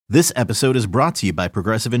This episode is brought to you by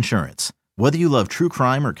Progressive Insurance. Whether you love true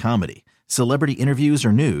crime or comedy, celebrity interviews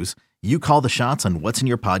or news, you call the shots on what's in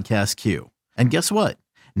your podcast queue. And guess what?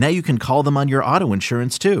 Now you can call them on your auto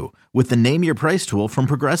insurance too with the Name Your Price tool from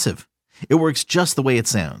Progressive. It works just the way it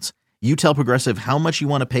sounds. You tell Progressive how much you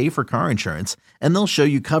want to pay for car insurance, and they'll show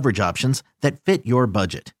you coverage options that fit your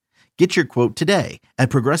budget. Get your quote today at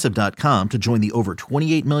Progressive.com to join the over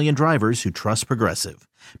 28 million drivers who trust Progressive.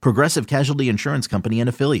 Progressive Casualty Insurance Company and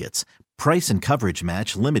Affiliates. Price and coverage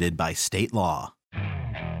match limited by state law.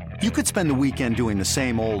 You could spend the weekend doing the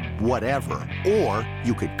same old whatever, or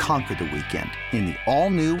you could conquer the weekend in the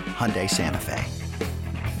all-new Hyundai Santa Fe.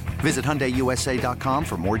 Visit HyundaiUSA.com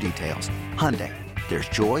for more details. Hyundai, there's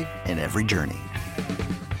joy in every journey.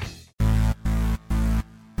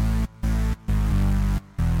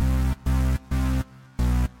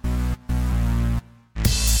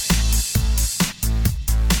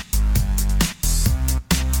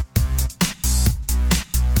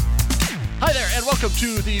 Welcome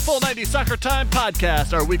to the Full 90 Soccer Time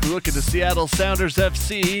podcast, our weekly look into Seattle Sounders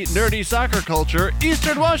FC, nerdy soccer culture,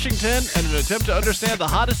 Eastern Washington, and an attempt to understand the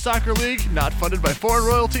hottest soccer league not funded by foreign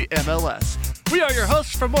royalty, MLS. We are your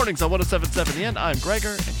hosts from Mornings on 107.7 The End. I'm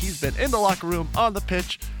Gregor, and he's been in the locker room, on the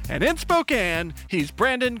pitch, and in Spokane, he's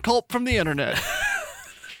Brandon Culp from the internet.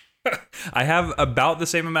 I have about the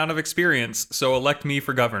same amount of experience, so elect me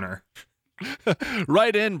for governor.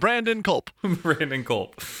 Right in, Brandon Culp. Brandon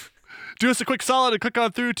Culp. Do us a quick solid and click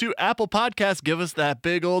on through to Apple Podcasts. Give us that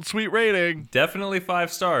big old sweet rating. Definitely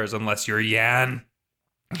 5 stars, unless you're Yan.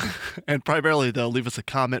 And primarily, though, leave us a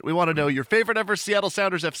comment. We want to know your favorite ever Seattle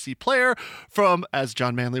Sounders FC player from, as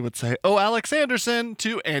John Manley would say, Alex Anderson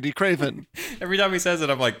to Andy Craven. Every time he says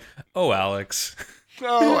it, I'm like, Alex.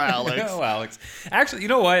 Oh, Alex. Oh, Alex. Actually, you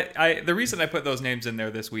know what? The reason I put those names in there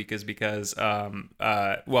this week is because,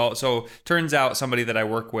 so turns out somebody that I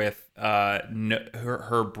work with,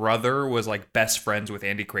 her brother was like best friends with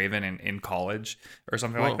Andy Craven in college or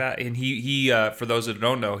something like that. And he for those that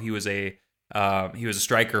don't know, he was a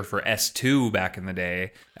striker for S2 back in the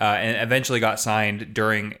day, and eventually got signed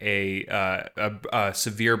during a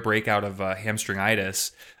severe breakout of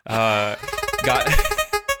hamstringitis.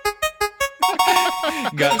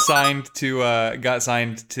 Got signed to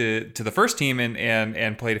the first team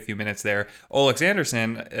and played a few minutes there. Alex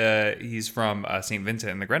Anderson, he's from St.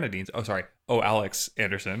 Vincent and the Grenadines. Oh, sorry. Oh, Alex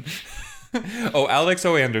Anderson. Oh, Alex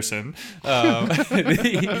O. Anderson.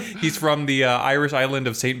 He's from the Irish island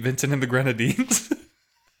of St. Vincent and the Grenadines.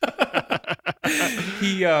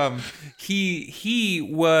 He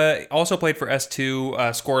also played for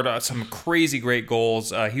S2, scored some crazy great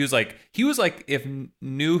goals. He was like if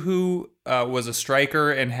Nuhu was a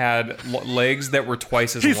striker and had legs that were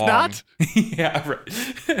twice as long. He's not? Yeah, right.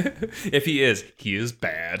 If he is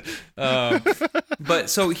bad. But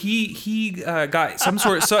so he got some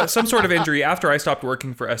sort of injury after I stopped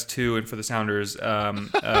working for S2 and for the Sounders.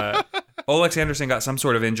 Alex Anderson got some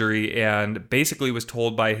sort of injury and basically was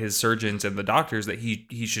told by his surgeons and the doctors that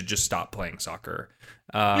he should just stop playing soccer.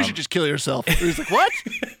 You should just kill yourself. He's like, what?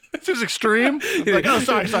 This is extreme. Like, oh,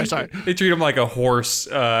 sorry. They treat him like a horse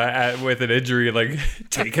with an injury, like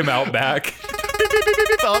take him out back.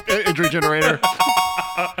 Oh, injury generator.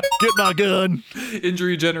 Get my gun.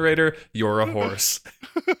 Injury generator, you're a horse.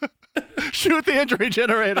 Shoot the injury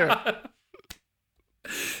generator.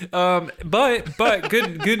 But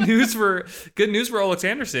good news for Alex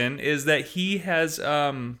Anderson is that he has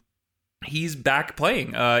he's back playing.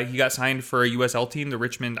 He got signed for a USL team, the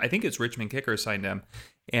Richmond Kickers signed him,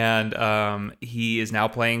 and he is now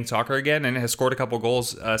playing soccer again and has scored a couple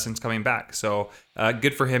goals since coming back. So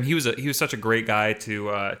good for him. He was such a great guy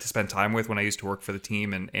to spend time with when I used to work for the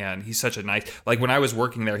team, and he's such a nice, like when I was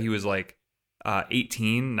working there, he was like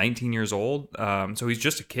 18, 19 years old. So he's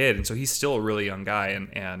just a kid. And so he's still a really young guy.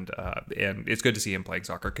 And it's good to see him playing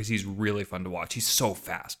soccer because he's really fun to watch. He's so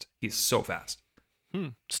fast.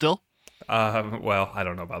 Still? Well, I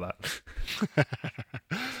don't know about that.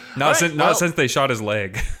 Not since they shot his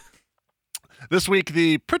leg. This week,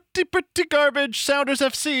 the pretty garbage Sounders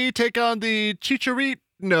FC take on the Chicharito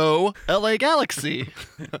LA Galaxy.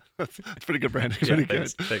 That's pretty good, Brandon. Pretty good.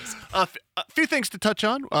 Thanks. A few things to touch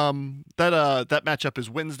on. That matchup is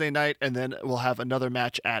Wednesday night, and then we'll have another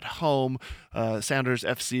match at home. Sounders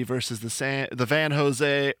FC versus the Van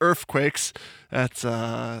Jose Earthquakes. That's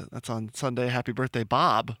on Sunday. Happy birthday,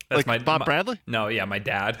 Bob. That's Bob Bradley? No, yeah, my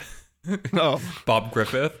dad. Oh, Bob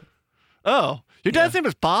Griffith. Oh, your dad's name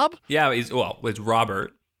is Bob? Yeah, it's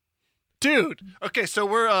Robert. Dude. Okay, so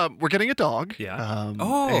we're getting a dog. Yeah.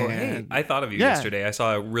 Hey, I thought of you yesterday. I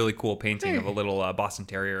saw a really cool painting of a little Boston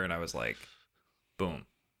Terrier, and I was like, boom,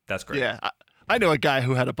 that's great. Yeah. I know a guy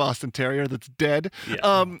who had a Boston Terrier that's dead.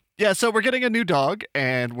 Yeah. So we're getting a new dog,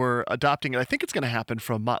 and we're adopting it. I think it's going to happen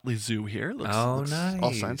from Motley Zoo here. Looks, nice.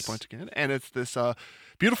 All signs point again. And it's this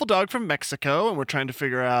beautiful dog from Mexico, and we're trying to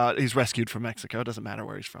figure out. He's rescued from Mexico. It doesn't matter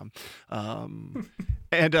where he's from.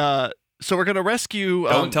 So we're going to rescue.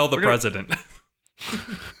 Don't tell the president.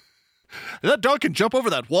 That dog can jump over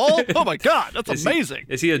that wall. Oh my God, that's amazing.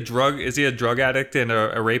 Is he a drug addict and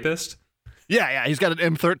a rapist? Yeah. He's got an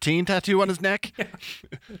M13 tattoo on his neck.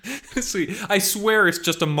 Sweet. I swear it's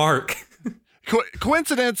just a mark.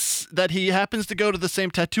 Coincidence that he happens to go to the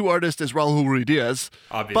same tattoo artist as Raul Ruiz.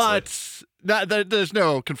 Obviously. But there's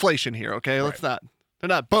no conflation here, okay? Right. They're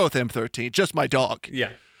not both M13, just my dog. Yeah.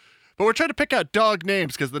 But we're trying to pick out dog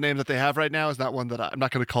names because the name that they have right now is not one that I'm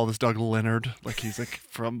not going to call this dog Leonard, like he's like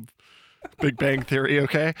from Big Bang Theory,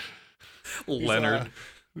 okay? Leonard.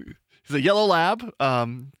 He's a yellow lab.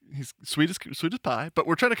 He's sweet as pie. But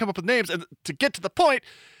we're trying to come up with names, and to get to the point,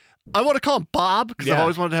 I want to call him Bob because I've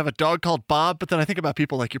always wanted to have a dog called Bob. But then I think about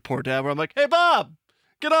people like your poor dad, where I'm like, "Hey, Bob,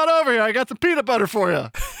 get on over here. I got some peanut butter for you,"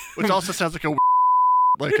 which also sounds like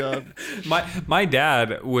My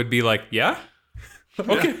dad would be like, "Yeah,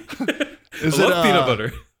 okay." I love peanut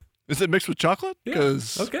butter. Is it mixed with chocolate?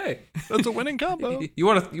 Because okay, that's a winning combo. You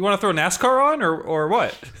want to throw NASCAR on or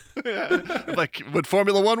what? Yeah. Like, would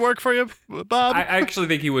Formula One work for you, Bob? I actually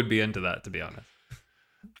think he would be into that, to be honest.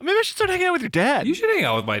 Maybe I should start hanging out with your dad. You should hang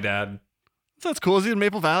out with my dad. Sounds cool. Is he in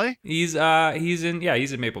Maple Valley? He's in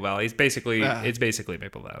Maple Valley. It's basically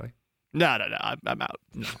Maple Valley. No. I'm out.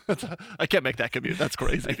 No. I can't make that commute. That's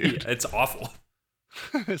crazy, dude. Yeah, it's awful.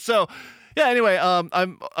 So, yeah. Anyway,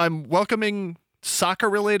 I'm welcoming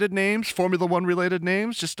soccer-related names, Formula One related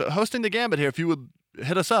names. Just hosting the gambit here. If you would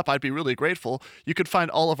hit us up, I'd be really grateful. You could find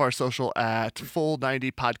all of our social at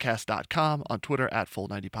full90podcast.com, on Twitter at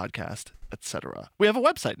full90podcast, etc. We have a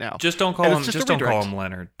website now. Just don't call him. Just don't call him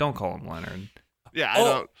Leonard. Don't call him Leonard. Yeah, I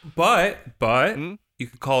know. But you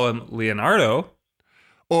could call him Leonardo.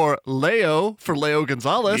 Or Leo for Leo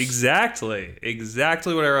Gonzalez. Exactly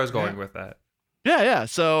where I was going with that. Yeah.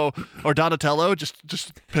 So, or Donatello, just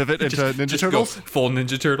pivot into Ninja Turtles. Go full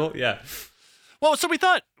Ninja Turtle. Yeah. Well, so we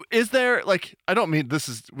thought, is there, like, I don't mean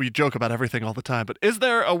we joke about everything all the time, but is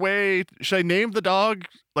there a way, should I name the dog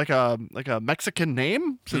like a Mexican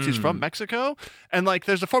name since he's from Mexico? And like,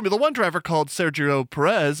 there's a Formula One driver called Sergio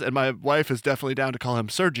Perez, and my wife is definitely down to call him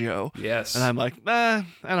Sergio. Yes. And I'm like, I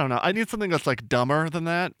don't know. I need something that's like dumber than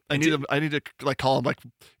that. I need to like call him like,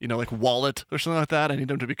 like Wallet or something like that. I need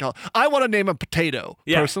him to be called, I want to name him Potato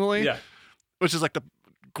personally. Yeah. Which is like the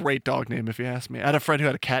great dog name, if you ask me. I had a friend who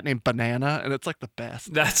had a cat named Banana, and it's like the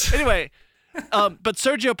best. Anyway, but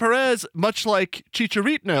Sergio Perez, much like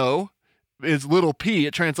Chicharito, is little P.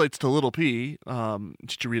 It translates to little P.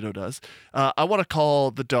 Chicharito does. I want to call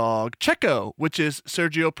the dog Checo, which is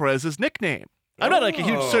Sergio Perez's nickname. I'm not like a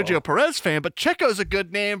huge Sergio Perez fan, but Checo's a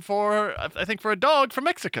good name for a dog from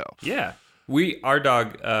Mexico. Yeah. Our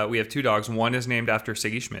dog, we have two dogs. One is named after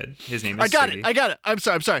Siggy Schmid. His name is Siggy. I got it. I'm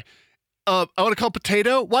sorry. I want to call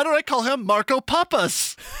Potato. Why don't I call him Marco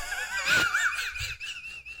Papas?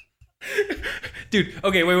 Dude,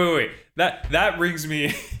 okay, wait. That brings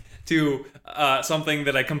me to something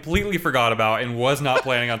that I completely forgot about and was not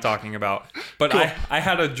planning on talking about. But cool. I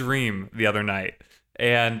had a dream the other night.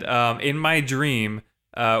 And in my dream,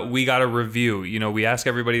 we got a review. We ask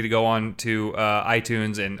everybody to go on to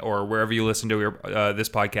iTunes or wherever you listen to this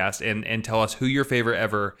podcast and tell us who your favorite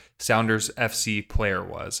ever Sounders FC player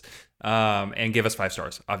was. And give us 5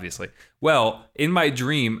 stars, obviously. Well, in my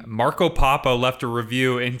dream, Marco Papa left a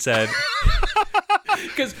review and said,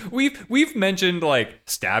 because we've mentioned like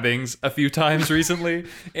stabbings a few times recently,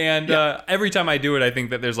 and every time I do it, I think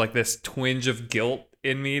that there's like this twinge of guilt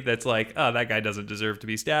in me that's like, oh, that guy doesn't deserve to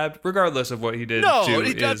be stabbed, regardless of what he did. No,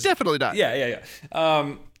 definitely not. Yeah.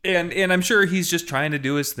 And I'm sure he's just trying to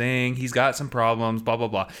do his thing. He's got some problems, blah blah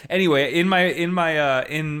blah. Anyway, in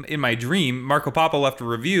my dream, Marco Papa left a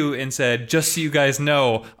review and said, "Just so you guys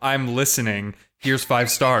know, I'm listening. Here's 5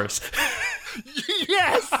 stars."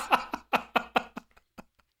 Yes.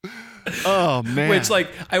 Oh man. Which, like,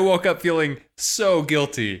 I woke up feeling so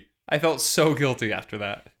guilty. I felt so guilty after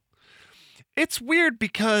that. It's weird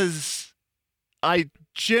because I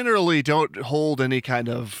generally don't hold any kind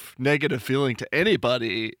of negative feeling to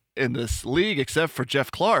anybody in this league except for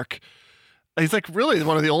Jeff Clark. He's like really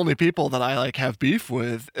one of the only people that I like have beef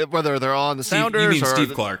with, whether they're on the Sounders. You mean or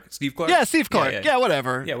Steve Clark? Steve Clark? Yeah, Steve Clark. Yeah,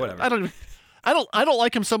 whatever. Yeah, whatever. I don't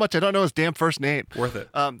like him so much. I don't know his damn first name. Worth it.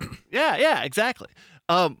 Yeah, exactly.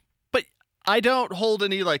 But I don't hold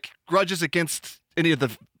any like grudges against any of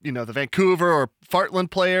the the Vancouver or Fartland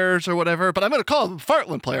players or whatever. But I'm going to call him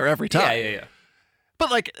Fartland player every time. Yeah. But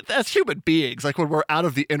like, as human beings, like when we're out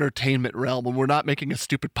of the entertainment realm, when we're not making a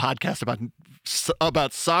stupid podcast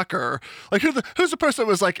about soccer, like who's the person that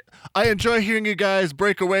was like, I enjoy hearing you guys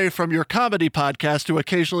break away from your comedy podcast to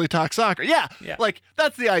occasionally talk soccer. Yeah. Like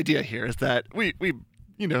that's the idea here, is that we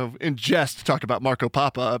in jest talk about Marco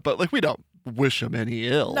Papa, but like we don't wish him any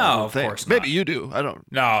ill. No, of course not. Maybe you do. I don't.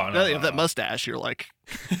 No. Now that you have that mustache, you're like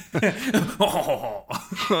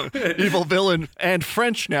evil villain and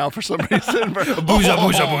French now for some reason. Booza,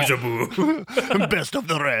 booza, booza, boo. Best of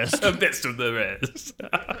the rest. Best of the rest.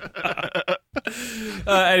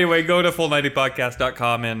 Anyway, go to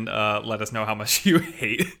full90podcast.com and let us know how much you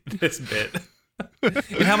hate this bit.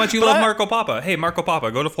 And how much you love Marco Papa. Hey, Marco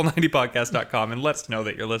Papa, go to full90podcast.com and let us know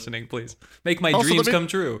that you're listening, please. Make my dreams come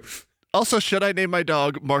true. Also, should I name my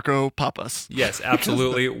dog Marco Papas? Yes,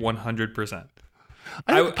 absolutely, 100%.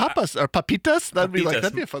 Papas or Papitas? That'd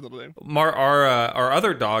be a fun little name. Our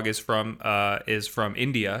other dog is from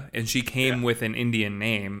India, and she came with an Indian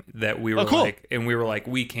name that we were like,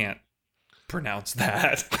 we can't pronounce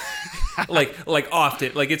that. like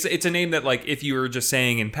often, like it's a name that like if you were just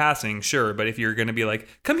saying in passing, sure, but if you're gonna be like,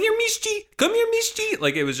 come here Mishti,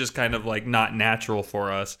 like it was just kind of like not natural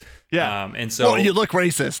for us. Yeah. And so you look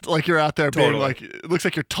racist, like you're out there being like, it looks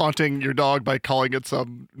like you're taunting your dog by calling it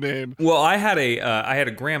some name. Well, I had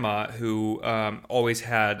a grandma who always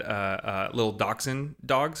had little dachshund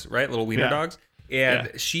dogs, right, little wiener dogs.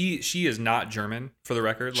 And she is not German, for the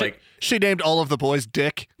record. She named all of the boys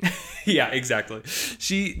Dick. Yeah, exactly.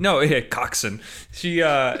 Coxon. She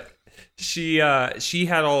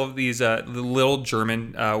had all of these the little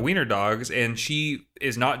German wiener dogs, and she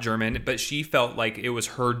is not German, but she felt like it was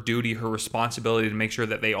her duty, her responsibility to make sure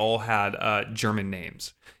that they all had German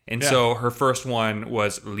names. And so her first one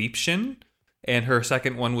was Liebchen, and her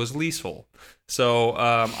second one was Liesel. So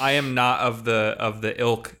I am not of the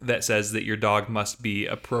ilk that says that your dog must be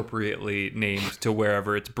appropriately named to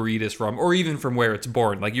wherever its breed is from, or even from where it's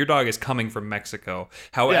born. Like your dog is coming from Mexico.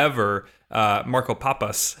 However, Marco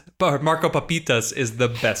Papitas is the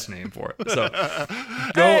best name for it. So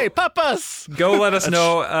hey, Papas! Go let us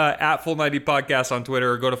know at Full90 Podcast on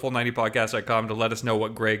Twitter, or go to full90podcast.com to let us know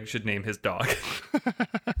what Greg should name his dog.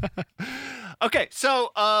 Okay,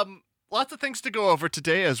 so lots of things to go over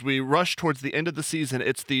today as we rush towards the end of the season.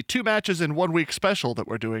 It's the 2 matches in 1 week special that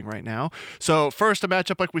we're doing right now. So first, a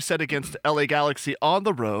matchup, like we said, against LA Galaxy on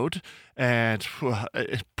the road. And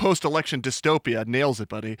post-election dystopia nails it,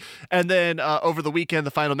 buddy. And then over the weekend,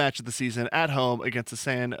 the final match of the season at home against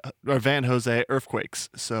the Van Jose Earthquakes.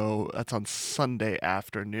 So that's on Sunday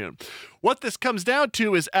afternoon. What this comes down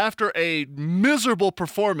to is after a miserable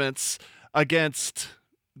performance against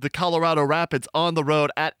the Colorado Rapids on the road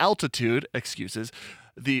at altitude,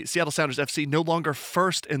 the Seattle Sounders FC no longer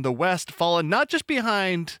first in the West, fallen not just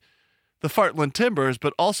behind the Fartland Timbers,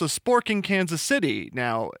 but also Sporking Kansas City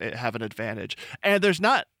now have an advantage. And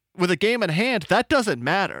with a game in hand, that doesn't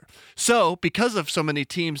matter. So because of so many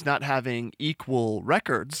teams not having equal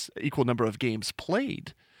records, equal number of games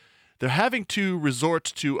played, they're having to resort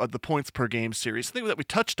to the points per game series, something that we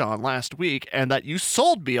touched on last week and that you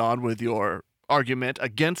sold me on with your argument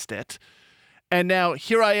against it. And now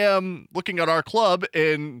here I am looking at our club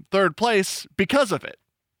in 3rd place because of it.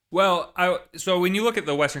 Well, so when you look at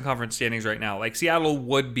the Western Conference standings right now, like Seattle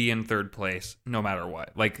would be in 3rd place no matter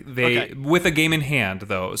what. Like with a game in hand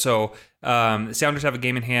though. So Sounders have a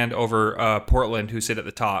game in hand over Portland, who sit at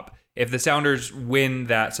the top. If the Sounders win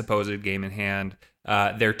that supposed game in hand,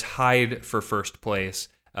 they're tied for 1st place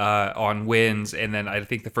on wins, and then I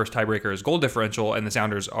think the first tiebreaker is goal differential, and the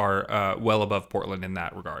Sounders are well above Portland in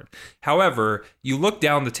that regard. However, you look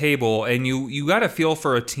down the table, and you got to feel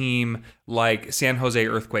for a team like San Jose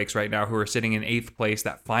Earthquakes right now, who are sitting in 8th place,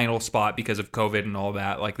 that final spot because of COVID and all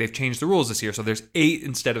that. Like, they've changed the rules this year, so there's 8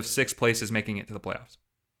 instead of 6 places making it to the playoffs.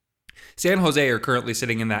 San Jose are currently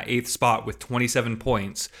sitting in that 8th spot with 27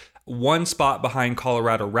 points, 1 spot behind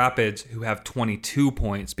Colorado Rapids, who have 22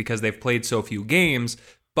 points because they've played so few games,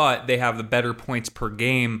 but they have the better points per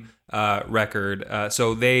game record.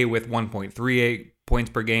 So they, with 1.38 points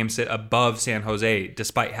per game, sit above San Jose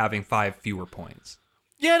despite having 5 fewer points.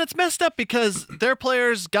 Yeah, and it's messed up because their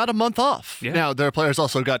players got a month off. Yeah. Now, their players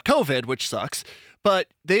also got COVID, which sucks. But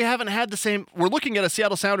they haven't had the same. We're looking at a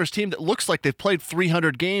Seattle Sounders team that looks like they've played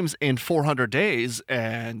 300 games in 400 days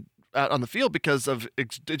and out on the field because of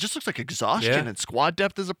it just looks like exhaustion and squad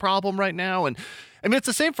depth is a problem right now. And I mean, it's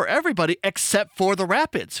the same for everybody except for the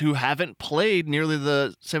Rapids, who haven't played nearly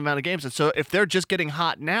the same amount of games. And so if they're just getting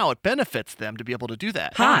hot now, it benefits them to be able to do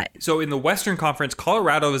that. Hot. So in the Western Conference,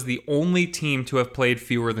 Colorado is the only team to have played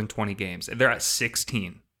fewer than 20 games. They're at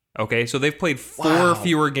 16. Okay, so they've played 4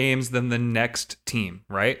 fewer games than the next team,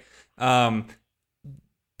 right?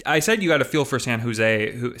 I said you got a feel for San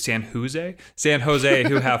Jose, who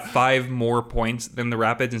have 5 more points than the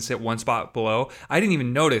Rapids and sit 1 spot below. I didn't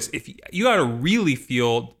even notice. If you got to really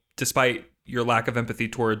feel, despite your lack of empathy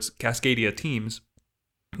towards Cascadia teams,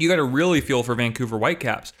 you got to really feel for Vancouver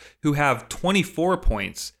Whitecaps, who have 24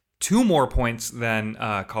 points, 2 more points than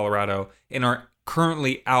Colorado, and are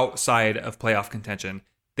currently outside of playoff contention.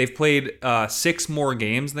 They've played 6 more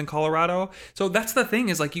games than Colorado. So that's the thing,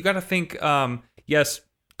 is like, you got to think, yes,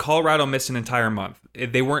 Colorado missed an entire month.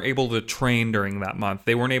 They weren't able to train during that month.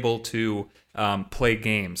 They weren't able to play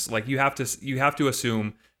games. Like, you have to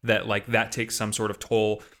assume that, like, that takes some sort of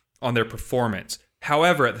toll on their performance.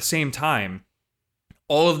 However, at the same time,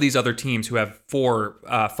 all of these other teams who have 4,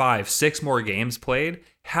 5, 6 more games played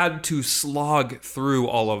had to slog through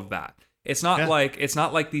all of that. It's not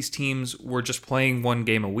like these teams were just playing 1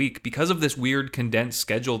 game a week. Because of this weird condensed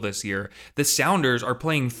schedule this year, the Sounders are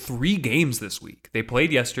playing 3 games this week. They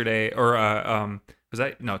played yesterday, or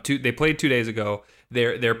they played 2 days ago.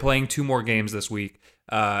 They're playing 2 more games this week.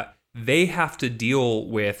 They have to deal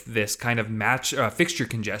with this kind of fixture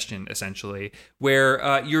congestion, essentially,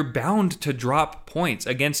 where you're bound to drop points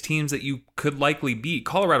against teams that you could likely beat.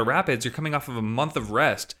 Colorado Rapids are coming off of a month of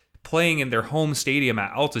rest, playing in their home stadium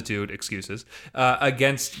at altitude,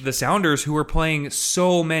 against the Sounders, who are playing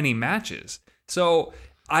so many matches. So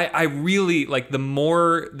I really, like, the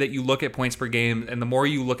more that you look at points per game, and the more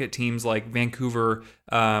you look at teams like Vancouver,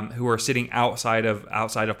 who are sitting outside of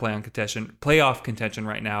playoff contention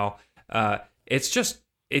right now,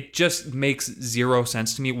 it just makes zero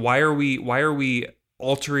sense to me. Why are we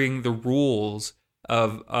altering the rules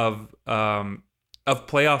of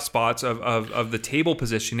playoff spots, of the table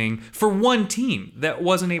positioning for one team that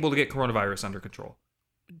wasn't able to get coronavirus under control?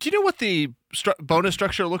 Do you know what the bonus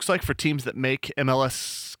structure looks like for teams that make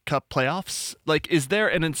MLS Cup playoffs? Like, is there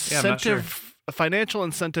an incentive, a financial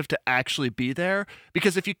incentive to actually be there?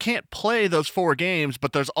 Because if you can't play those 4 games,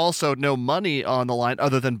 but there's also no money on the line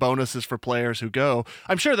other than bonuses for players who go,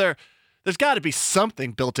 I'm sure there's got to be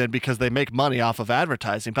something built in because they make money off of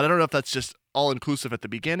advertising. But I don't know if that's just all inclusive at the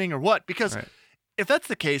beginning or what, because if that's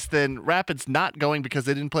the case, then Rapids not going because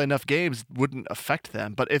they didn't play enough games wouldn't affect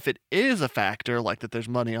them. But if it is a factor, like that there's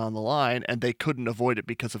money on the line and they couldn't avoid it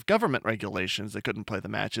because of government regulations, they couldn't play the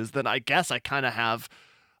matches, then I guess I kind of have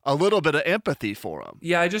a little bit of empathy for them.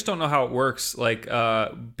 Yeah, I just don't know how it works. Like,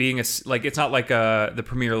 it's not like the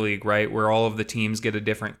Premier League, right, where all of the teams get a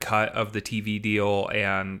different cut of the TV deal,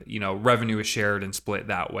 and revenue is shared and split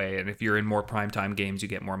that way. And if you're in more primetime games, you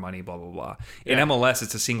get more money. Blah blah blah. In MLS,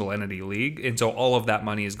 it's a single entity league, and so all of that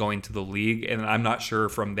money is going to the league. And I'm not sure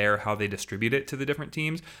from there how they distribute it to the different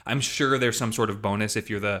teams. I'm sure there's some sort of bonus if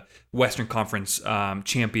you're the Western Conference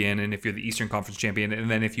champion, and if you're the Eastern Conference champion, and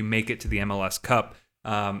then if you make it to the MLS Cup.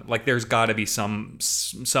 There's got to be some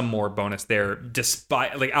more bonus there,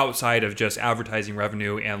 despite, like, outside of just advertising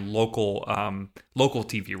revenue and local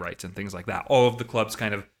TV rights and things like that. All of the clubs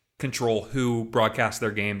kind of control who broadcasts their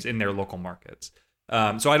games in their local markets.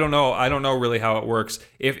 So I don't know really how it works.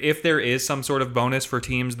 If there is some sort of bonus for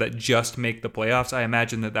teams that just make the playoffs, I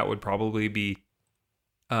imagine that would probably be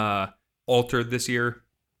altered this year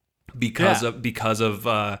because of the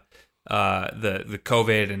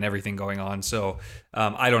COVID and everything going on. So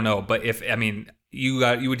I don't know, but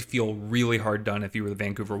you would feel really hard done if you were the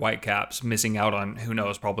Vancouver Whitecaps, missing out on, who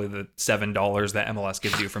knows, probably the $7 that MLS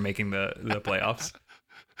gives you for making the playoffs.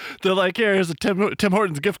 They're like, here's a Tim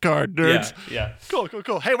Hortons gift card, nerds. Yeah.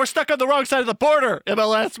 Cool. Hey, we're stuck on the wrong side of the border,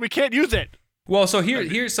 MLS. We can't use it. Well, so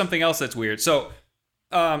here's something else that's weird. So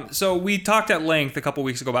we talked at length a couple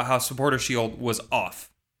weeks ago about how Supporter Shield was off.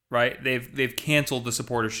 Right, they've canceled the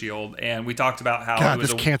Supporter Shield, and we taled about how it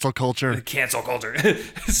was cancel culture. Cancel culture.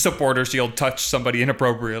 Supporter Shield touched somebody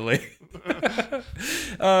inappropriately.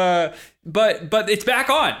 But it's back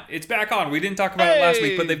on. It's back on. We didn't talk about it last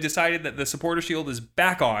week, but they've decided that the Supporter Shield is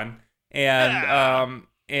back on, and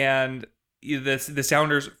the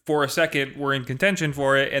Sounders for a second were in contention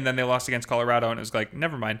for it, and then they lost against Colorado, and it was like,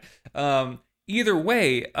 never mind. Either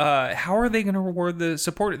way, how are they going to reward the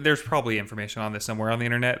support? There's probably information on this somewhere on the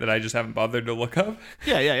internet that I just haven't bothered to look up.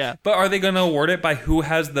 Yeah. But are they going to award it by who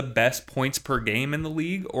has the best points per game in the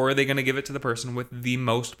league, or are they going to give it to the person with the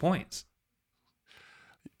most points?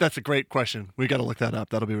 That's a great question. We got to look that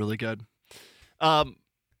up. That'll be really good. A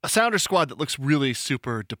Sounders squad that looks really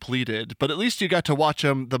super depleted, but at least you got to watch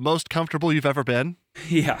them the most comfortable you've ever been.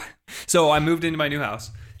 Yeah. So I moved into my new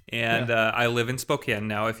house. And I live in Spokane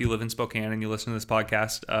now. If you live in Spokane and you listen to this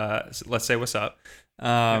podcast, let's say what's up.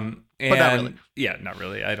 And, not really. Yeah, not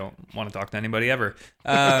really. I don't want to talk to anybody ever.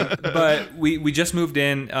 But we just moved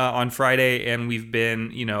in on Friday, and we've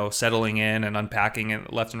been, settling in and unpacking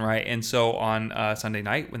it left and right. And so on Sunday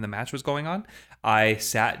night when the match was going on, I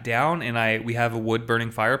sat down and we have a wood burning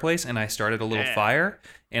fireplace, and I started a little fire,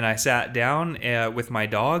 and I sat down with my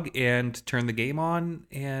dog and turned the game on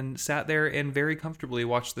and sat there and very comfortably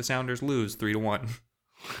watched the Sounders lose 3-1.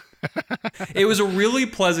 It was a really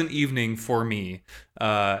pleasant evening for me,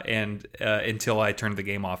 and until I turned the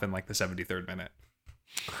game off in like the 73rd minute.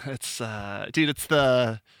 It's dude, it's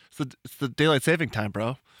the daylight saving time,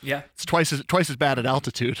 bro. Yeah, it's twice as bad at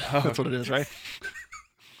altitude. That's what it is, right?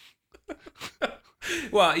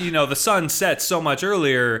 Well, the sun sets so much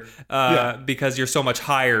earlier because you're so much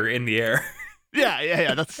higher in the air.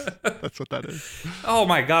 Yeah. That's what that is. Oh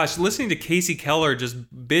my gosh, listening to Casey Keller just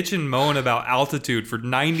bitch and moan about altitude for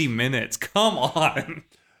 90 minutes. Come on.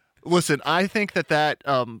 Listen, I think that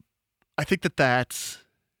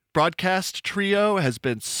broadcast trio has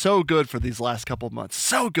been so good for these last couple of months.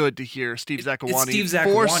 So good to hear Steve Zakuani. Steve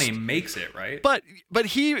Zakuani makes it, right? But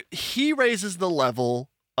he raises the level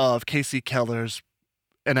of Casey Keller's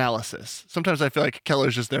analysis. Sometimes I feel like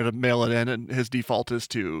Keller's just there to mail it in, and his default is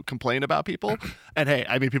to complain about people. And hey,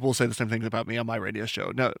 I mean, people will say the same things about me on my radio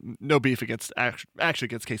show. No beef against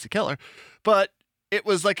Casey Keller, but it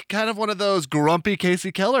was like kind of one of those grumpy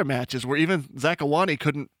Casey Keller matches where even Zakuani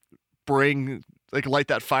couldn't light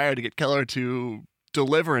that fire to get Keller to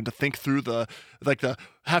deliver and to think through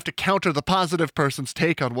have to counter the positive person's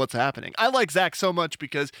take on what's happening. I like Zach so much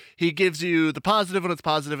because he gives you the positive when it's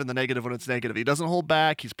positive and the negative when it's negative. He doesn't hold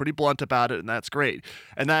back. He's pretty blunt about it, and that's great.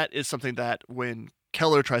 And that is something that when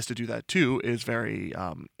Keller tries to do that too is very,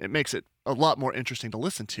 it makes it a lot more interesting to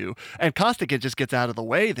listen to. And Costigan just gets out of the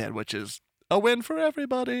way then, which is a win for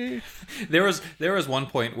everybody. There was one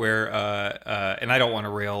point where, and I don't want to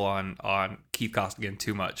rail on Keith Costigan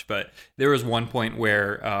too much, but there was one point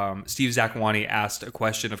where Steve Zakuani asked a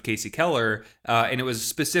question of Casey Keller, and it was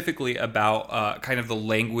specifically about kind of the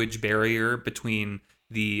language barrier between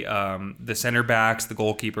the center backs, the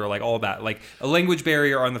goalkeeper, like all that, like a language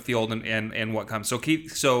barrier on the field and what comes. So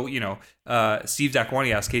Steve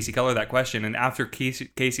Zakuani asked Casey Keller that question, and after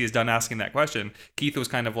Casey is done asking that question, Keith was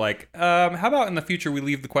kind of like, how about in the future we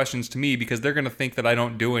leave the questions to me, because they're going to think that I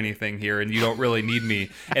don't do anything here and you don't really need me.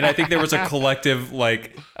 And I think there was a collective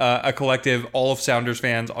all of Sounders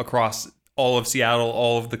fans across all of Seattle,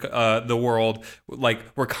 all of the world, like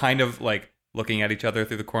were kind of like looking at each other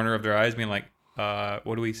through the corner of their eyes, being like,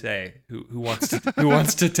 what do we say? Who wants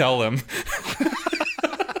to tell him?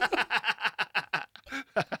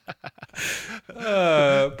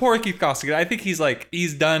 Poor Keith Costigan. I think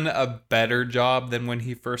he's done a better job than when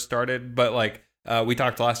he first started. But like we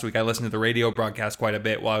talked last week, I listened to the radio broadcast quite a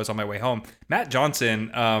bit while I was on my way home. Matt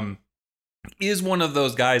Johnson is one of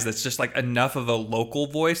those guys that's just like enough of a local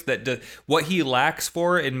voice that what he lacks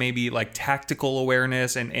for in maybe like tactical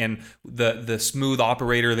awareness and the smooth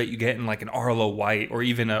operator that you get in like an Arlo White or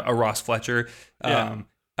even a Ross Fletcher,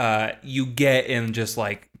 you get in just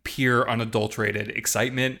like pure unadulterated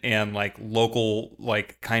excitement and like local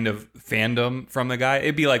like kind of fandom from the guy.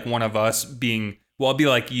 It'd be like one of us being, well, I'll be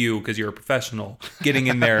like you because you're a professional, getting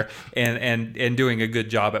in there and doing a good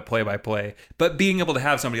job at play-by-play. But being able to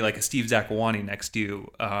have somebody like a Steve Zakuani next to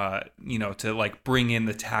you, to like bring in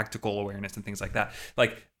the tactical awareness and things like that.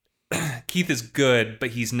 Like Keith is good, but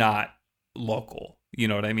he's not local. You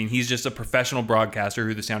know what I mean? He's just a professional broadcaster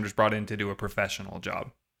who the Sounders brought in to do a professional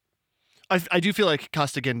job. I do feel like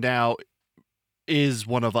Costigan now is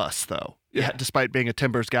one of us, though. Yeah. Despite being a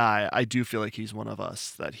Timbers guy, I do feel like he's one of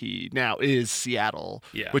us, that he now is Seattle,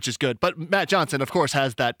 which is good. But Matt Johnson, of course,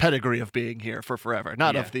 has that pedigree of being here for forever.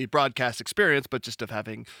 Not of the broadcast experience, but just of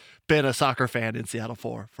having been a soccer fan in Seattle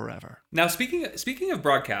for forever. Now, speaking of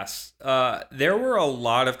broadcasts, there were a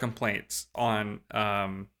lot of complaints on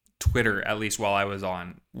Twitter, at least while I was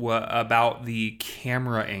on, about the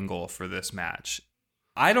camera angle for this match.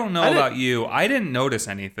 I don't know about you. I didn't notice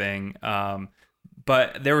anything.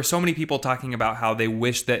 But there were so many people talking about how they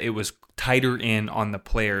wish that it was tighter in on the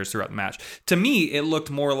players throughout the match. To me, it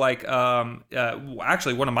looked more like,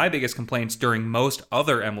 actually, one of my biggest complaints during most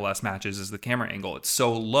other MLS matches is the camera angle. It's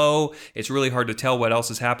so low. It's really hard to tell what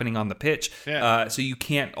else is happening on the pitch. Yeah. So you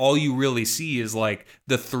can't, all you really see is like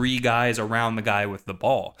the three guys around the guy with the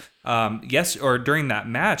ball. Or during that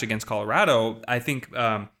match against Colorado, I think,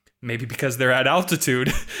 maybe because they're at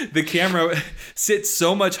altitude, the camera sits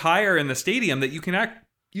so much higher in the stadium that you could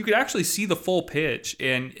actually see the full pitch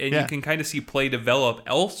and you can kind of see play develop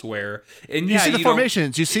elsewhere. And you see the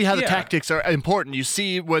formations, you see how the tactics are important. You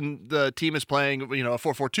see when the team is playing, a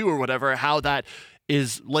 4-4-2 or whatever, how that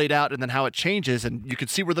is laid out and then how it changes, and you can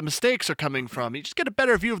see where the mistakes are coming from. You just get a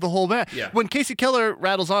better view of the whole match. Yeah. When Casey Keller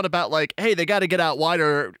rattles on about like, hey, they got to get out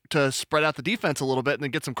wider to spread out the defense a little bit and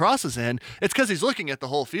then get some crosses in, it's because he's looking at the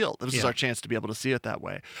whole field. This is our chance to be able to see it that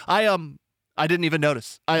way. I didn't even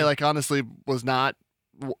notice. I honestly was not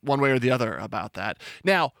one way or the other about that.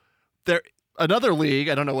 Now, another league,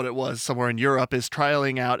 I don't know what it was, somewhere in Europe, is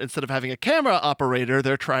trialing out, instead of having a camera operator,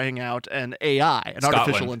 they're trying out an AI,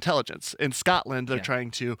 artificial intelligence. In Scotland, they're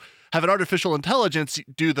trying to have an artificial intelligence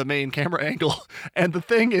do the main camera angle. And the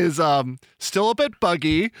thing is still a bit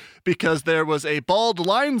buggy because there was a bald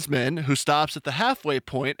linesman who stops at the halfway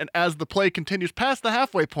point, and as the play continues past the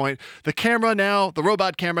halfway point, the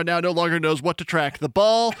robot camera now no longer knows what to track, the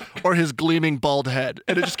ball or his gleaming bald head.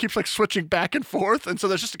 And it just keeps like switching back and forth. And so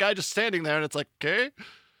there's just a guy just standing there and it's like, okay.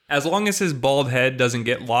 As long as his bald head doesn't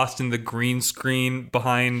get lost in the green screen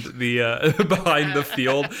behind the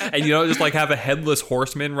field, and you don't just like have a headless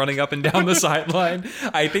horseman running up and down the sideline,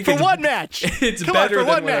 I think for one match, it's Come better on,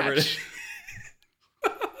 for than one whatever. match.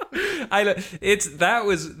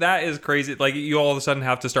 That is crazy. Like you all of a sudden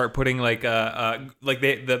have to start putting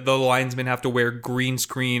the linesmen have to wear green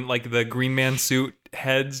screen, like the Green Man suit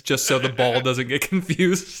heads, just so the ball doesn't get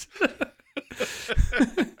confused.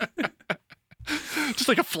 Just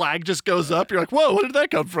like a flag just goes up. You're like, whoa, where did that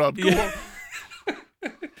come from? Cool.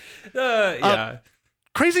 Yeah.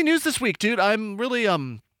 Crazy news this week, dude. I'm really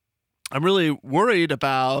worried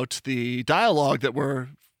about the dialogue that we're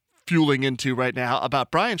fueling into right now about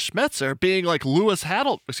Brian Schmetzer being like Lewis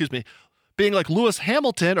Hamilton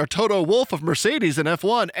or Toto Wolff of Mercedes in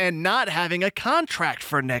F1 and not having a contract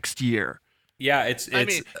for next year. Yeah,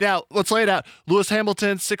 now let's lay it out. Lewis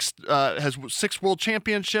Hamilton has 6 world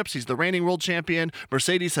championships. He's the reigning world champion.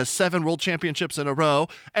 Mercedes has 7 world championships in a row,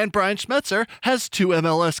 and Brian Schmetzer has 2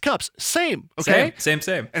 MLS Cups. Same, okay?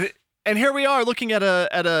 Same. And here we are looking at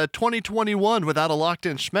a 2021 without a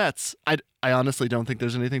locked-in Schmetz. I honestly don't think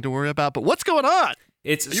there's anything to worry about. But what's going on? Are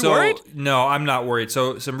you worried? No, I'm not worried.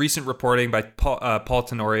 So some recent reporting by Paul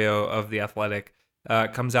Tenorio of The Athletic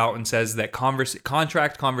comes out and says that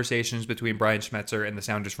contract conversations between Brian Schmetzer and the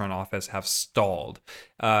Sounders front office have stalled.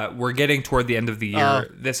 We're getting toward the end of the year.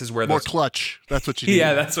 This is where more clutch. That's what you need.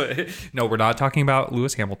 Yeah, that's what. No, we're not talking about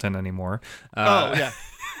Lewis Hamilton anymore. Yeah.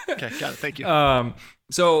 Okay, got it. Thank you.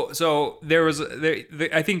 So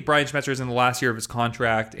I think Brian Schmetzer is in the last year of his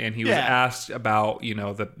contract, and he was asked about,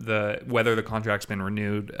 the whether the contract's been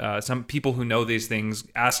renewed. Some people who know these things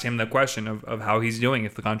asked him the question of how he's doing,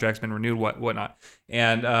 if the contract's been renewed, whatnot.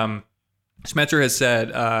 And Schmetzer has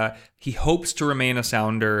said he hopes to remain a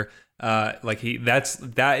Sounder.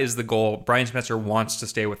 That is the goal. Brian Schmetzer wants to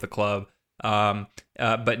stay with the club,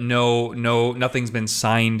 but nothing's been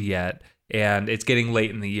signed yet. And it's getting late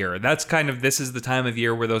in the year. This is the time of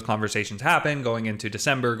year where those conversations happen, going into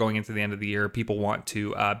December, going into the end of the year. People want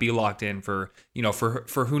to be locked in for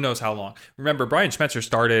who knows how long. Remember, Brian Schmetzer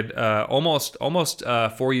started almost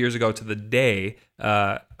 4 years ago to the day.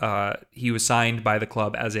 He was signed by the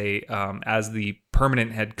club as the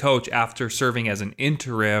permanent head coach after serving as an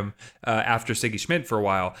interim after Sigi Schmid for a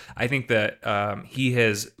while. I think that he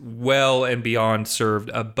has well and beyond served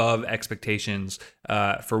above expectations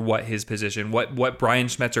for what his position, what Brian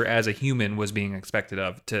Schmetzer as a human was being expected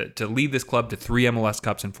of, to lead this club to 3 MLS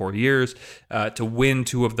Cups in 4 years, to win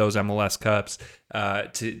 2 of those MLS Cups,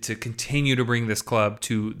 to continue to bring this club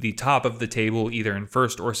to the top of the table, either in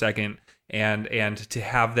first or second, and to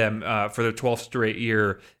have them for the 12th straight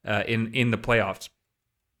year in the playoffs.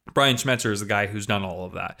 Brian Schmetzer is the guy who's done all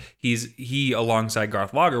of that. He alongside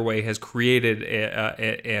Garth Lagerwey has created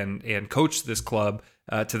and coached this club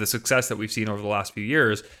to the success that we've seen over the last few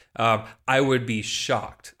years. I would be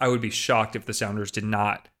shocked. If the Sounders did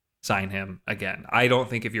not sign him again. I don't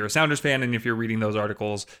think if you're a Sounders fan and if you're reading those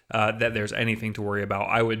articles that there's anything to worry about.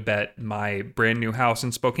 I would bet my brand new house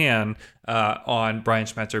in Spokane on Brian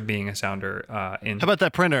Schmetzer being a Sounder. How about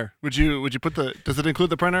that printer? Would you put does it include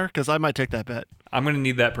the printer? Because I might take that bet. I'm going to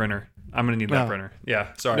need that printer. That printer.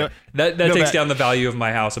 Yeah, sorry. That takes down the value of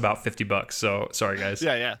my house about $50. So sorry, guys.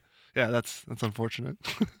 Yeah, that's unfortunate.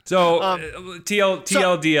 So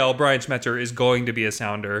TLDL, Brian Schmetzer is going to be a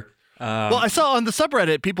Sounder. Well, I saw on the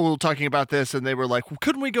subreddit people talking about this, and they were like, well,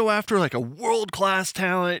 couldn't we go after like a world-class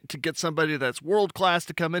talent to get somebody that's world-class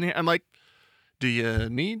to come in here? I'm like, do you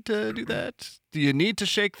need to do that? Do you need to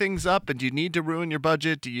shake things up, and do you need to ruin your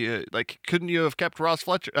budget? Couldn't you have kept Ross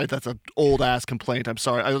Fletcher? That's an old-ass complaint. I'm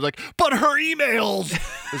sorry. I was like, but her emails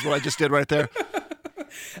is what I just did right there.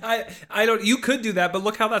 I don't. You could do that, but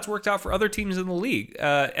look how that's worked out for other teams in the league.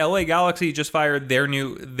 LA Galaxy just fired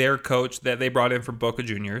their coach that they brought in from Boca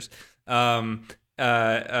Juniors.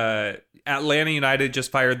 Atlanta United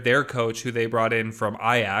just fired their coach, who they brought in from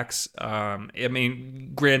Ajax. I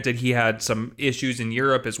mean, granted, he had some issues in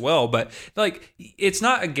Europe as well, but like, it's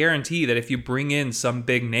not a guarantee that if you bring in some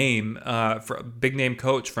big name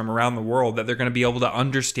coach from around the world, that they're going to be able to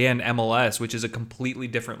understand MLS, which is a completely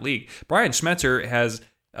different league. Brian Schmetzer has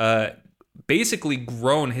basically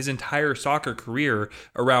grown his entire soccer career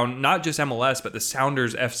around not just MLS, but the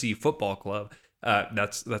Sounders FC Football Club.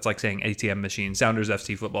 That's like saying ATM machine, Sounders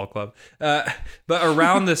FC Football Club. But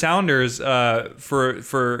around the Sounders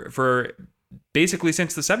for basically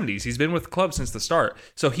since the 70s. He's been with the club since the start.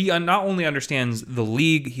 So he not only understands the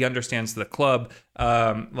league, he understands the club.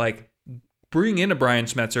 Bring in a Brian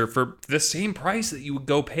Schmetzer for the same price that you would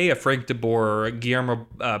go pay a Frank de Boer or a Guillermo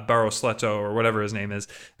Barros-Leto or whatever his name is.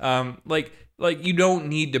 You don't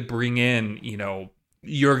need to bring in,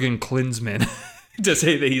 Jurgen Klinsmann to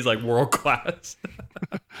say that he's like world class.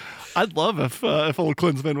 I'd love if old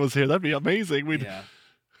Klinsmann was here. That'd be amazing.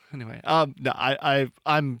 Anyway, no,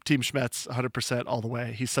 I'm Team Schmetz 100% all the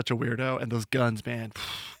way. He's such a weirdo, and those guns, man.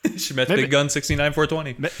 Schmetz big gun 69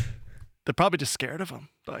 420. They're probably just scared of him.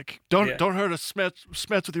 Like, don't hurt us,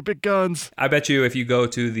 Schmetz, with your big guns. I bet you if you go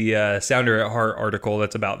to the Sounder at Heart article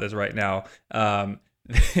that's about this right now,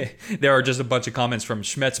 there are just a bunch of comments from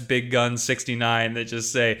Schmetz Big Gun 69 that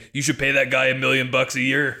just say, you should pay that guy $1 million a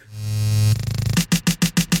year.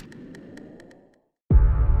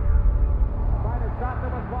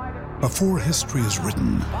 Before history is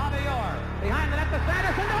written,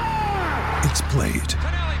 it's played.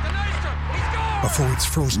 Before it's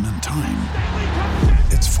frozen in time,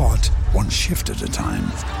 it's fought one shift at a time.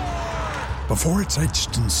 Before it's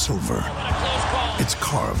etched in silver, it's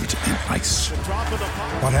carved in ice.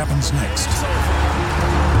 What happens next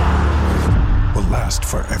will last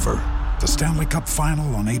forever. The Stanley Cup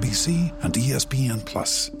Final on ABC and ESPN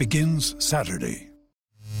Plus begins Saturday.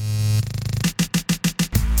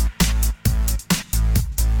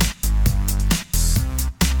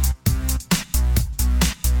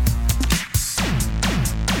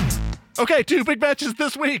 Okay, 2 big matches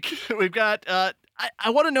this week. We've got, I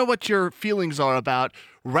want to know what your feelings are about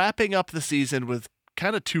wrapping up the season with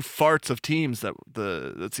kind of 2 farts of teams that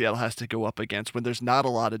Seattle has to go up against when there's not a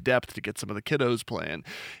lot of depth to get some of the kiddos playing.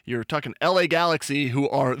 You're talking LA Galaxy, who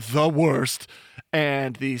are the worst,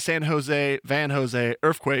 and the San Jose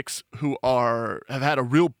Earthquakes, who have had a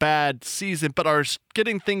real bad season, but are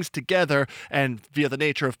getting things together, and via the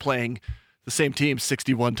nature of playing the same team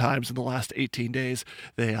 61 times in the last 18 days,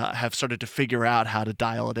 they have started to figure out how to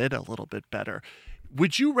dial it in a little bit better.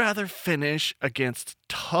 Would you rather finish against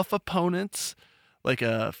tough opponents like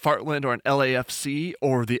a Fartland or an LAFC,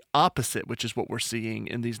 or the opposite, which is what we're seeing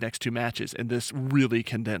in these next 2 matches in this really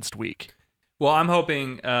condensed week? Well, I'm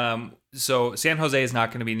hoping so San Jose is not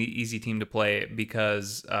going to be an easy team to play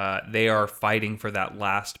because they are fighting for that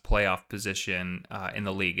last playoff position in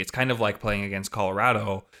the league. It's kind of like playing against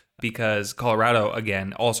Colorado, because Colorado,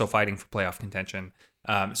 again, also fighting for playoff contention.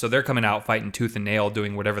 So they're coming out fighting tooth and nail,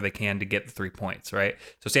 doing whatever they can to get the 3 points, right?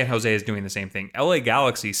 So San Jose is doing the same thing. LA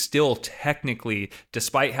Galaxy still technically,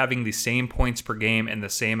 despite having the same points per game and the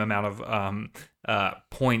same amount of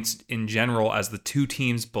points in general as the 2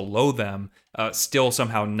 teams below them, still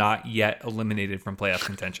somehow not yet eliminated from playoff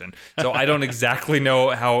contention. So I don't exactly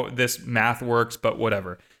know how this math works, but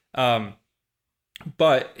whatever.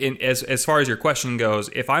 But as far as your question goes,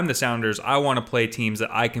 if I'm the Sounders, I want to play teams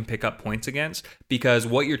that I can pick up points against, because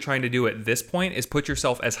what you're trying to do at this point is put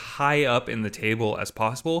yourself as high up in the table as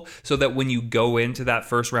possible, so that when you go into that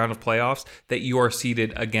first round of playoffs, that you are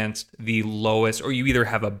seated against the lowest, or you either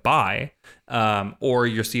have a bye, or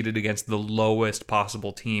you're seated against the lowest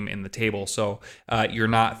possible team in the table. So you're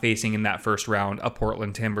not facing in that first round a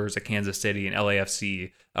Portland Timbers, a Kansas City, an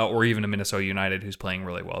LAFC, or even a Minnesota United who's playing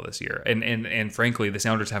really well this year. And frankly, the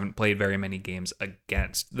Sounders haven't played very many games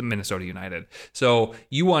against the Minnesota United. So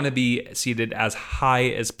you want to be seated as high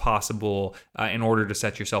as possible in order to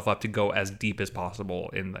set yourself up to go as deep as possible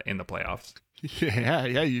in the playoffs. Yeah,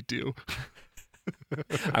 you do.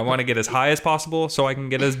 I want to get as high as possible so I can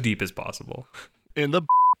get as deep as possible. In the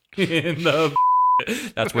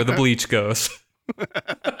That's where the bleach goes.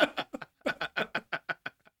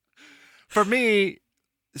 For me,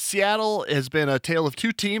 Seattle has been a tale of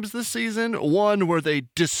 2 teams this season. One where they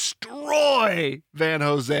destroy San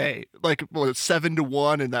Jose, like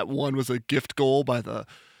 7-1, and that one was a gift goal by the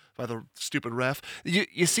stupid ref.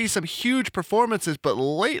 You see some huge performances, but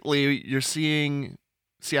lately you're seeing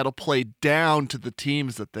Seattle play down to the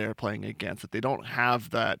teams that they're playing against. That they don't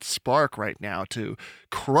have that spark right now to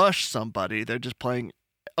crush somebody. They're just playing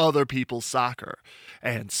other people's soccer.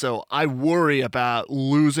 And so I worry about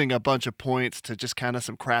losing a bunch of points to just kind of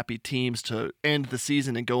some crappy teams to end the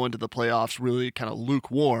season and go into the playoffs really kind of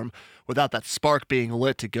lukewarm without that spark being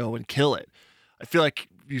lit to go and kill it. I feel like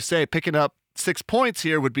you say picking up 6 points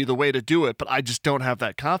here would be the way to do it, but I just don't have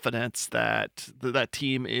that confidence that that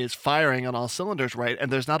team is firing on all cylinders right,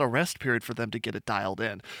 and there's not a rest period for them to get it dialed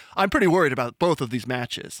in. I'm pretty worried about both of these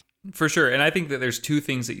matches. For sure. And I think that there's two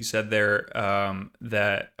things that you said there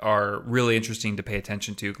that are really interesting to pay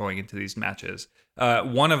attention to going into these matches.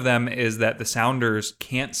 One of them is that the Sounders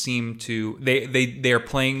can't seem to, they are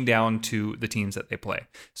playing down to the teams that they play.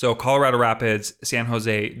 So Colorado Rapids, San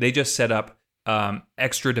Jose, they just set up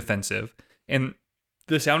extra defensive. And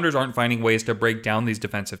the Sounders aren't finding ways to break down these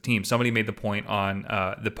defensive teams. Somebody made the point on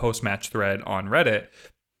the post-match thread on Reddit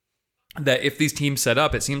that if these teams set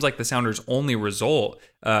up, it seems like the Sounders' only result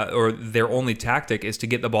or their only tactic is to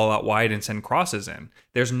get the ball out wide and send crosses in.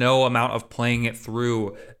 There's no amount of playing it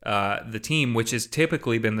through the team, which has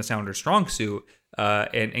typically been the Sounders' strong suit,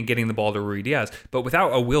 and getting the ball to Ruidíaz. But without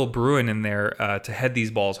a Will Bruin in there to head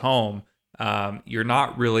these balls home, you're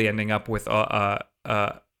not really ending up with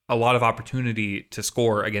a lot of opportunity to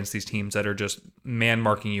score against these teams that are just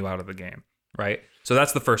man-marking you out of the game, right? So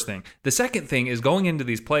that's the first thing. The second thing is going into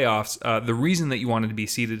these playoffs, the reason that you wanted to be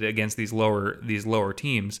seeded against these lower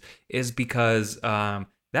teams is because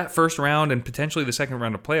that first round and potentially the second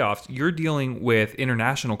round of playoffs, you're dealing with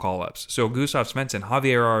international call-ups. So Gustav Svensson,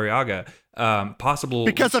 Javier Arriaga, possible...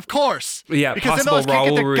 Because of course. Yeah, because possible can't get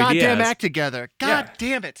Raul the goddamn Ruidíaz. act together. God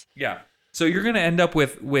damn it. Yeah. So you're going to end up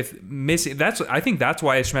with missing. I think that's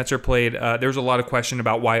why Schmetzer played. There was a lot of question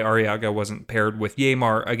about why Arriaga wasn't paired with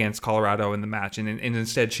Yeimar against Colorado in the match, and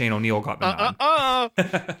instead Shane O'Neill got the nod.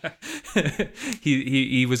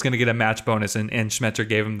 He was going to get a match bonus, and Schmetzer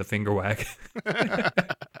gave him the finger wag.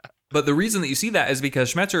 But the reason that you see that is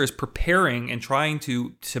because Schmetzer is preparing and trying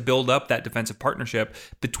to build up that defensive partnership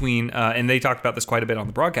between, and they talked about this quite a bit on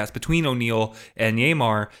the broadcast, between O'Neill and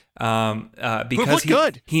Yeimar, because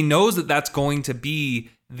he knows that that's going to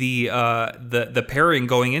be the pairing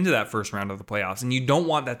going into that first round of the playoffs, and you don't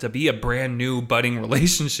want that to be a brand new budding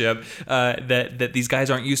relationship that these guys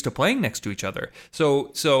aren't used to playing next to each other.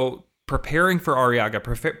 So. Preparing for Arriaga,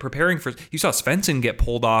 preparing for... You saw Svensson get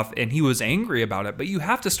pulled off, and he was angry about it, but you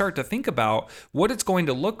have to start to think about what it's going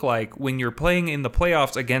to look like when you're playing in the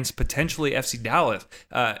playoffs against potentially FC Dallas,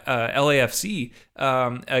 LAFC,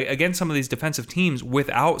 against some of these defensive teams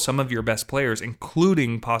without some of your best players,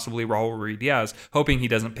 including possibly Raul Ruidíaz, hoping he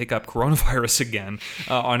doesn't pick up coronavirus again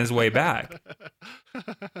on his way back.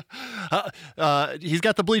 He's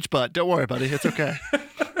got the bleach butt. Don't worry, buddy. It's okay.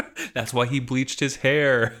 That's why he bleached his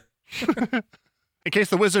hair. In case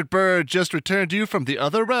the wizard bird just returned you from the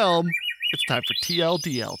other realm, it's time for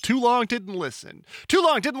TLDL. Too long didn't listen. Too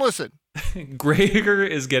long didn't listen. Gregor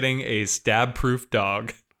is getting a stab-proof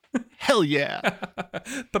dog. Hell yeah.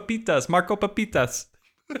 Papitas, Marco Papitas.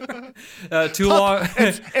 Too long.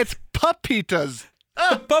 It's Papitas.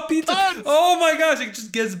 Papitas. Oh my gosh, it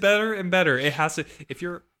just gets better and better. It has to. If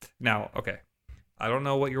you're now, okay. I don't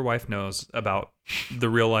know what your wife knows about the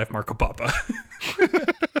real life Marco Papa.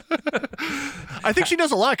 I think she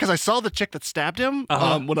knows a lot because I saw the chick that stabbed him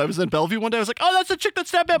when I was in Bellevue one day. I was like, "Oh, that's the chick that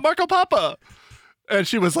stabbed at Marco Papa," and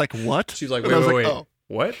she was like, "What?" She's like, "Wait, oh.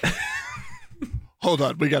 What?" Hold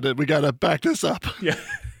on, we gotta back this up. Yeah.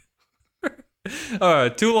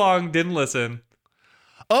 Too long, didn't listen.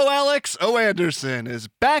 Oh, Alex O. Anderson is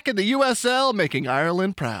back in the USL, making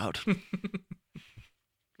Ireland proud.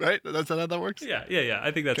 Right? That's how that works? Yeah. I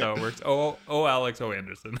think that's how it works. Oh, Alex O.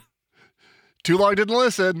 Anderson. Too long didn't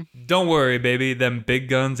listen. Don't worry, baby. Them big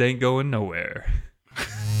guns ain't going nowhere.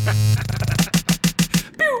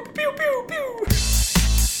 Pew, pew, pew, pew.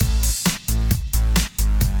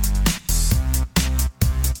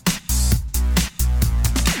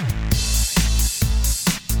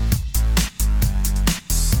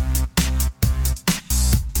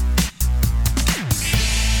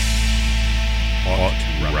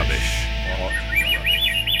 Hot rubbish.